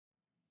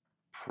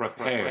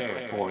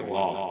Prepare for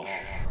launch.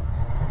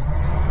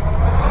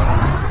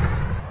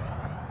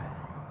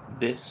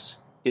 This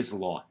is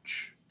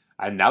Launch.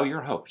 And now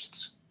your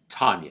hosts,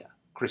 Tanya,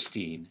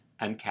 Christine,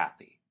 and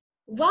Kathy.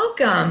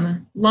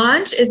 Welcome!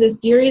 Launch is a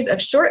series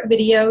of short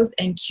videos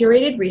and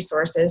curated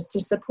resources to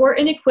support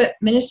and equip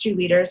ministry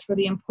leaders for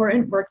the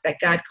important work that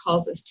God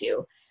calls us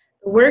to,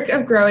 the work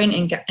of growing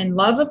in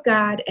love of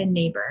God and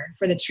neighbor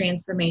for the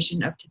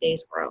transformation of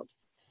today's world.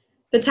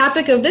 The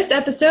topic of this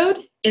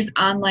episode is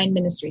online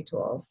ministry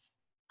tools.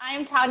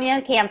 I'm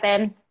Tanya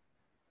Campen.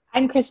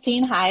 I'm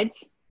Christine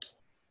Hides.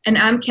 And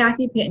I'm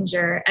Kathy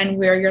Pittenger, and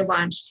we're your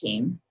launch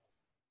team.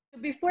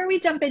 Before we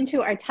jump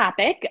into our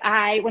topic,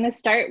 I want to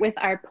start with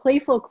our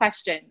playful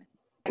question.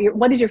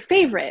 What is your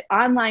favorite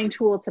online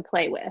tool to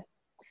play with?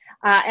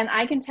 And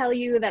I can tell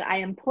you that I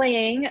am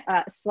playing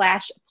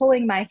 /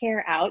 pulling my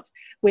hair out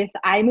with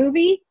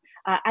iMovie.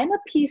 I'm a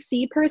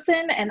PC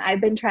person, and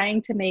I've been trying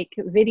to make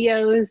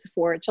videos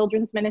for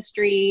children's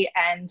ministry,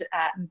 and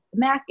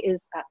Mac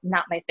is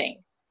not my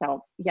thing.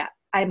 So yeah,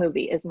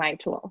 iMovie is my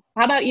tool.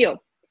 How about you?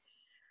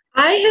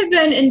 I have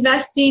been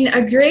investing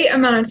a great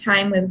amount of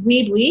time with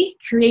Weebly,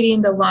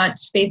 creating the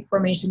Launch Faith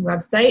Formation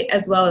website,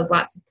 as well as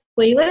lots of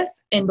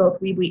playlists in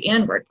both Weebly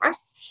and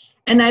WordPress.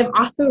 And I've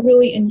also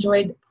really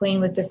enjoyed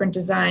playing with different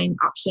design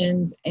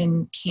options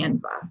in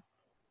Canva.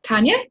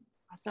 Tanya?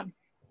 Awesome.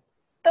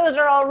 Those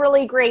are all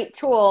really great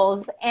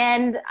tools.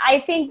 And I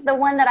think the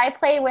one that I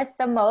play with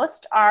the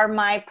most are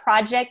my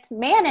project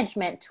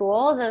management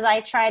tools, as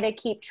I try to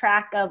keep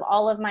track of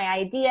all of my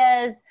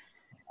ideas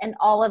and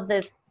all of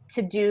the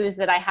to-dos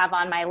that I have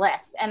on my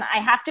list. And I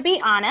have to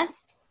be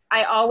honest,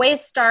 I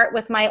always start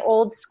with my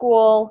old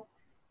school,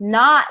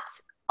 not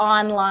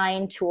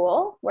online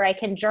tool where I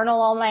can journal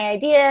all my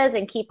ideas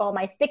and keep all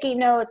my sticky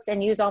notes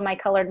and use all my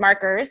colored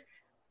markers.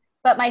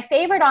 But my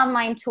favorite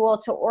online tool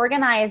to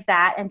organize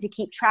that and to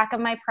keep track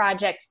of my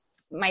projects,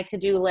 my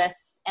to-do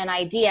lists and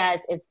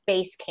ideas is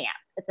Basecamp.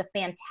 It's a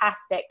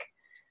fantastic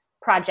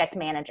project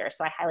manager,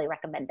 so I highly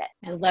recommend it.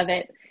 I love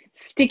it.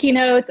 Sticky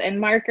notes and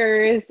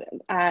markers.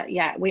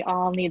 Yeah, we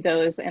all need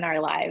those in our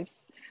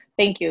lives.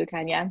 Thank you,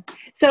 Tanya.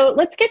 So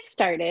let's get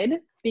started,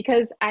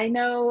 because I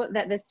know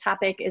that this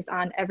topic is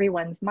on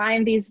everyone's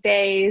mind these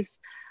days.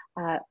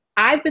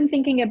 I've been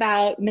thinking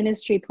about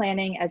ministry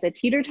planning as a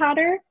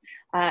teeter-totter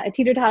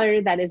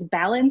that is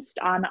balanced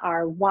on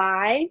our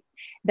why,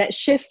 that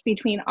shifts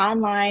between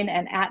online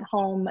and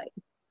at-home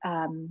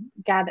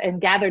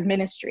gathered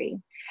ministry.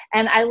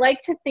 And I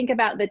like to think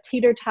about the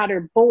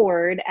teeter-totter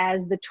board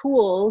as the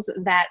tools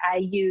that I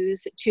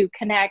use to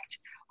connect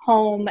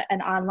home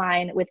and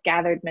online with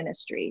gathered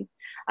ministry.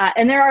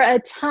 And there are a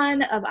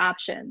ton of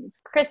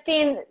options.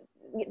 Christine,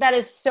 that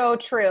is so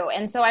true.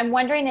 And so I'm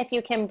wondering if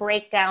you can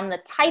break down the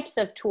types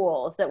of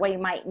tools that we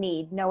might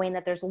need, knowing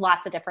that there's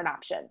lots of different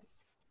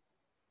options.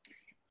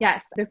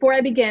 Yes. Before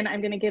I begin,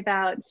 I'm going to give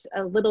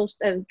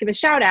a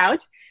shout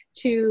out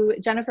to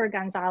Jennifer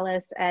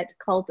Gonzalez at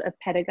Cult of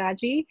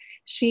Pedagogy.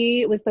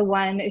 She was the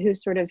one who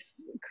sort of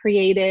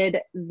created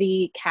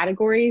the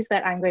categories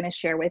that I'm going to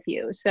share with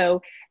you.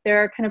 So there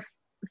are kind of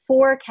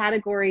 4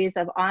 categories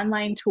of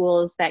online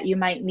tools that you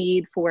might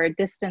need for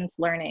distance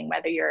learning,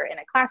 whether you're in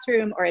a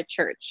classroom or a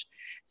church.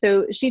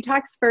 So she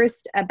talks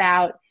first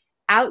about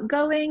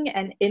outgoing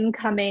and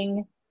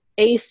incoming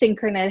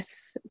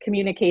asynchronous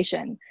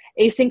communication.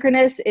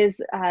 Asynchronous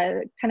is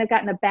kind of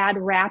gotten a bad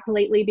rap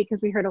lately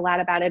because we heard a lot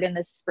about it in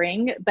the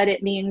spring, but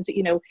it means,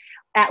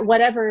 at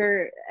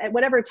whatever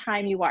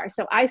time you are.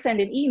 So I send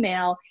an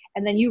email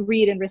and then you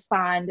read and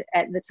respond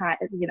at the time,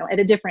 at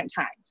a different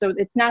time. So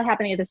it's not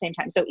happening at the same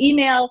time. So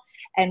email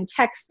and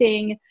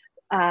texting,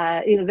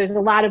 there's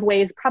a lot of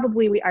ways,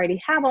 probably we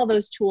already have all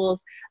those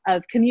tools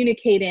of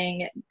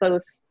communicating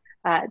both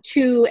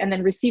to and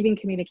then receiving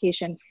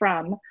communication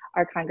from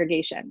our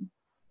congregation.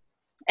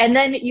 And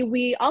then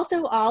we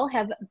also all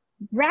have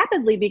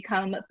rapidly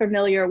become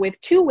familiar with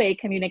two-way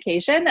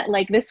communication,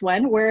 like this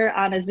one. We're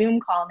on a Zoom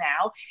call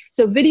now.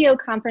 So video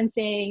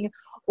conferencing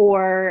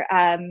or,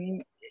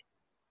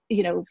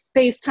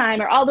 FaceTime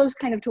or all those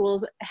kind of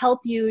tools help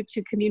you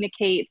to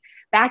communicate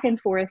back and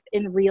forth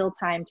in real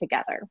time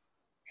together.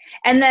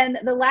 And then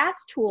the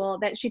last tool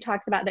that she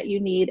talks about that you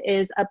need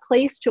is a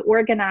place to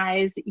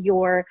organize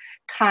your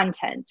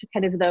content,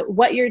 kind of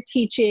what you're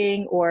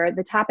teaching or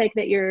the topic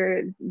that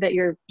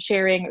you're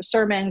sharing, or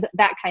sermons,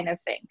 that kind of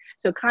thing.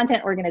 So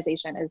content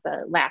organization is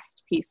the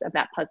last piece of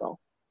that puzzle.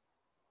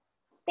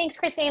 Thanks,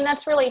 Christine.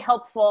 That's really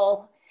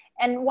helpful.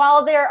 And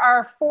while there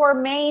are 4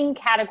 main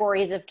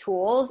categories of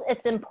tools,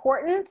 it's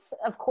important,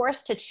 of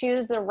course, to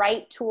choose the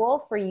right tool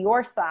for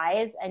your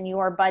size and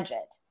your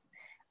budget.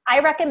 I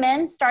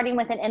recommend starting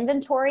with an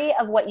inventory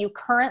of what you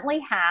currently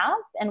have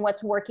and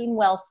what's working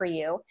well for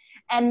you,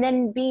 and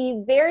then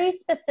be very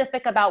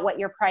specific about what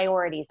your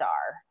priorities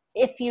are,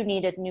 if you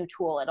need a new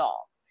tool at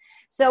all.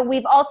 So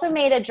we've also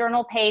made a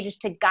journal page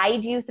to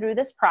guide you through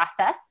this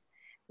process.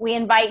 we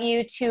invite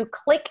you to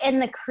click in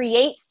the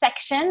Create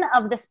section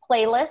of this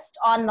playlist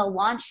on the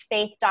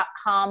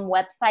launchfaith.com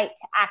website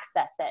to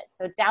access it.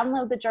 So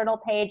download the journal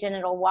page and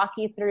it'll walk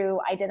you through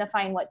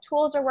identifying what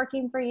tools are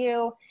working for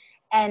you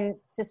and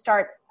to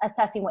start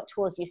assessing what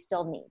tools you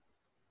still need.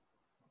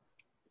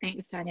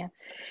 Thanks, Tanya.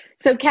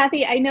 So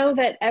Kathy, I know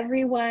that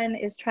everyone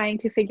is trying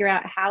to figure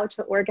out how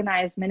to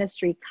organize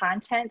ministry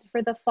content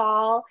for the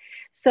fall.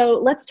 So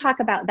let's talk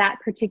about that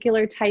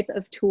particular type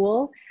of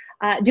tool.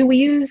 Do we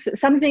use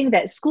something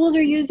that schools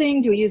are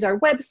using? Do we use our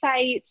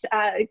website?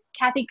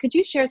 Kathy, could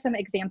you share some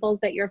examples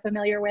that you're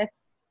familiar with?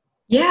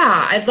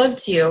 Yeah, I'd love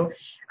to.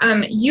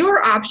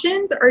 Your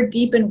options are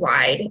deep and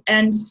wide,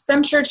 and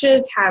some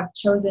churches have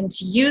chosen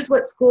to use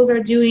what schools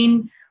are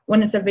doing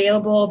when it's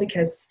available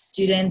because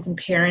students and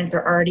parents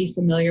are already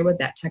familiar with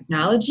that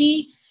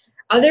technology.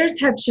 Others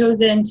have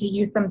chosen to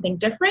use something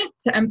different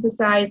to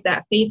emphasize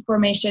that faith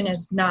formation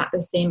is not the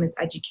same as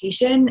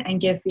education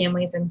and give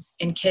families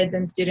and kids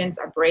and students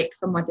a break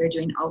from what they're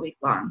doing all week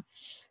long.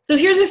 So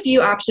here's a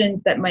few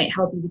options that might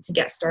help you to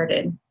get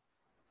started.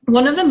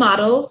 One of the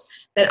models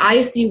that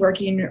I see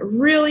working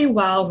really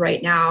well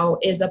right now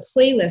is a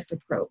playlist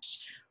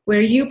approach,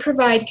 where you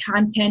provide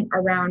content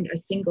around a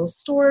single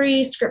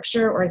story,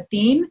 scripture, or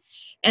theme,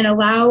 and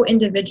allow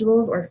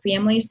individuals or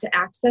families to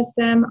access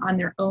them on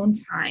their own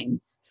time.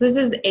 So this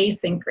is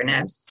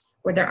asynchronous,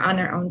 where they're on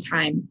their own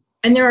time.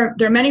 And there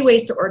are many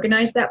ways to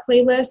organize that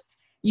playlist.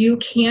 You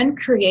can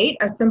create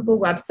a simple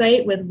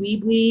website with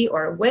Weebly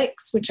or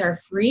Wix, which are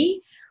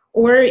free,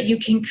 or you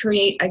can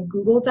create a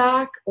Google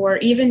Doc or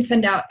even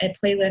send out a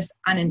playlist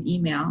on an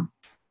email.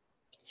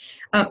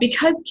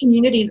 Because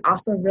community is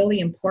also really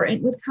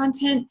important with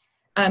content,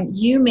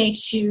 you may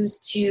choose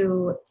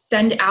to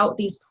send out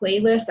these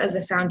playlists as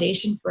a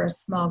foundation for a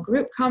small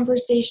group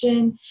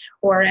conversation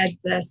or as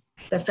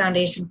the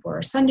foundation for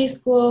a Sunday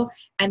school,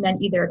 and then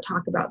either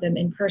talk about them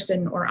in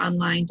person or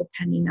online,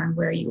 depending on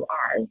where you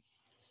are.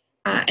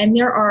 And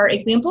there are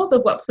examples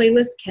of what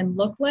playlists can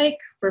look like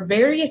for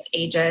various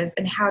ages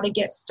and how to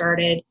get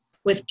started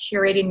with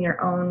curating your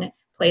own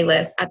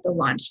playlist at the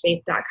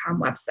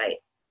launchfaith.com website.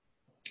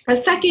 A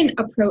second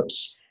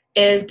approach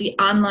is the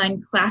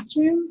online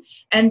classroom,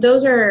 and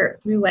those are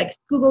through like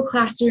Google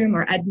Classroom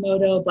or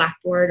Edmodo,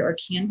 Blackboard, or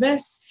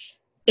Canvas.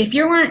 If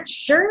you weren't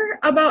sure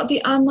about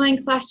the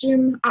online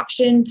classroom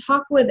option,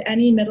 talk with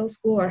any middle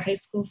school or high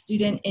school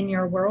student in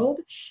your world,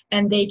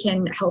 and they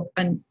can help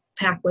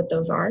unpack what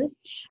those are.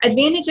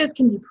 Advantages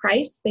can be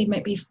price. They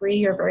might be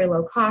free or very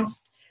low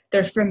cost.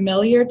 They're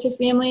familiar to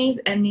families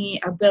and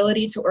the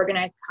ability to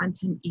organize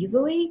content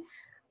easily.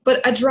 But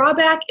a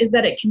drawback is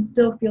that it can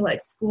still feel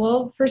like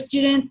school for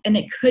students, and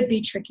it could be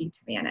tricky to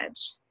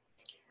manage.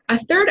 A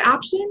third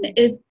option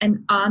is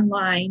an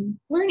online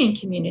learning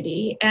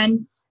community,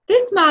 and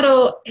this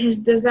model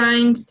is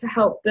designed to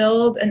help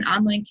build an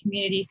online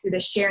community through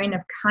the sharing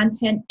of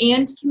content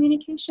and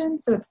communication,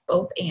 so it's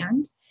both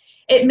and.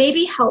 It may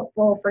be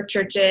helpful for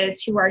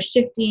churches who are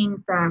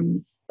shifting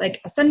from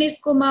like a Sunday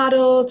school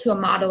model to a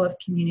model of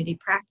community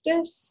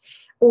practice,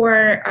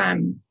 or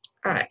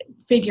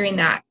figuring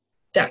that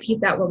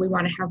piece out where we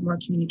want to have more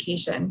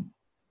communication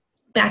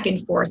back and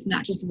forth,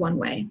 not just one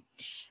way.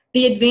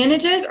 The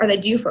advantages are they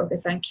do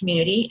focus on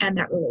community and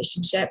that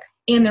relationship,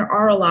 and there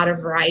are a lot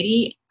of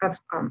variety of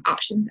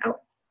options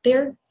out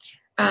there.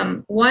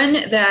 One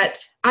that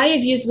I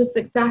have used with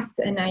success,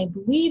 and I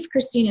believe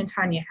Christine and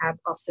Tanya have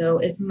also,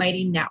 is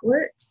Mighty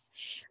Networks.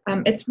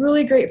 It's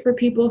really great for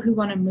people who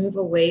want to move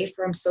away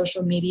from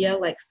social media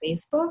like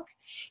Facebook,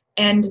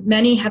 and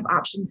many have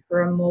options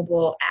for a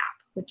mobile app,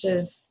 which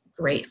is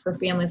great for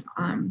families.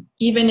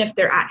 Even if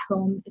they're at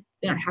home,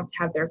 they don't have to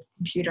have their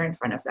computer in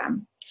front of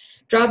them.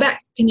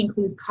 Drawbacks can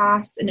include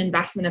costs and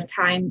investment of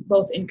time,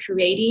 both in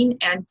creating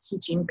and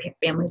teaching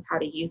families how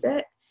to use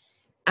it.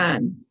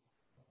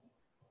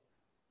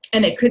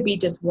 And it could be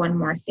just one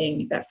more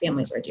thing that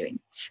families are doing.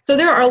 So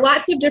there are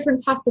lots of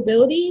different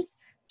possibilities.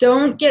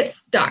 Don't get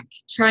stuck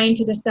trying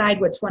to decide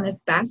which one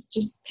is best.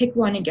 Just pick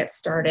one and get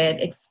started.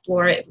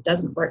 Explore it. If it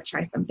doesn't work,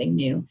 try something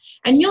new.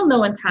 And you'll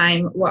know in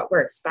time what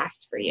works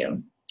best for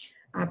you.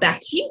 Back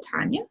to you,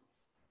 Tanya.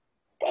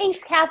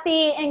 Thanks,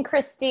 Kathy and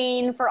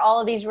Christine, for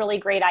all of these really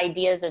great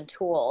ideas and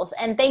tools.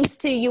 And thanks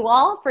to you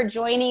all for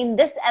joining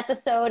this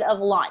episode of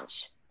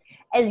Launch.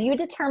 As you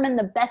determine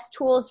the best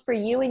tools for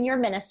you and your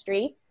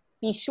ministry,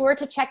 be sure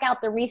to check out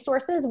the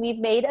resources we've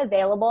made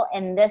available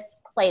in this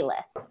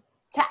playlist.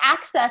 To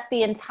access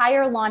the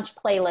entire Launch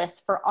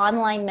playlist for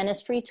online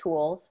ministry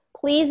tools,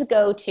 please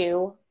go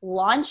to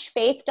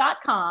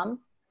launchfaith.com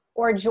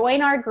or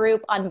join our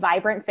group on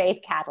Vibrant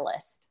Faith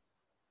Catalyst.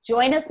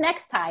 Join us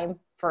next time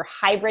for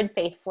Hybrid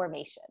Faith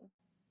Formation.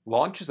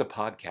 Launch is a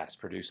podcast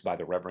produced by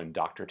the Reverend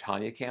Dr.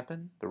 Tanya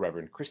Campen, the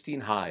Reverend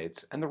Christine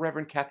Hides, and the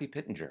Reverend Kathy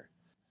Pittenger.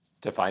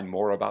 To find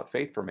more about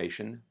Faith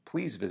Formation,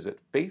 please visit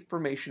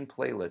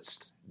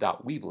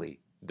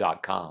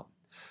faithformationplaylist.weebly.com.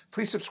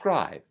 Please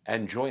subscribe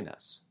and join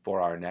us for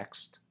our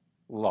next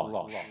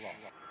launch.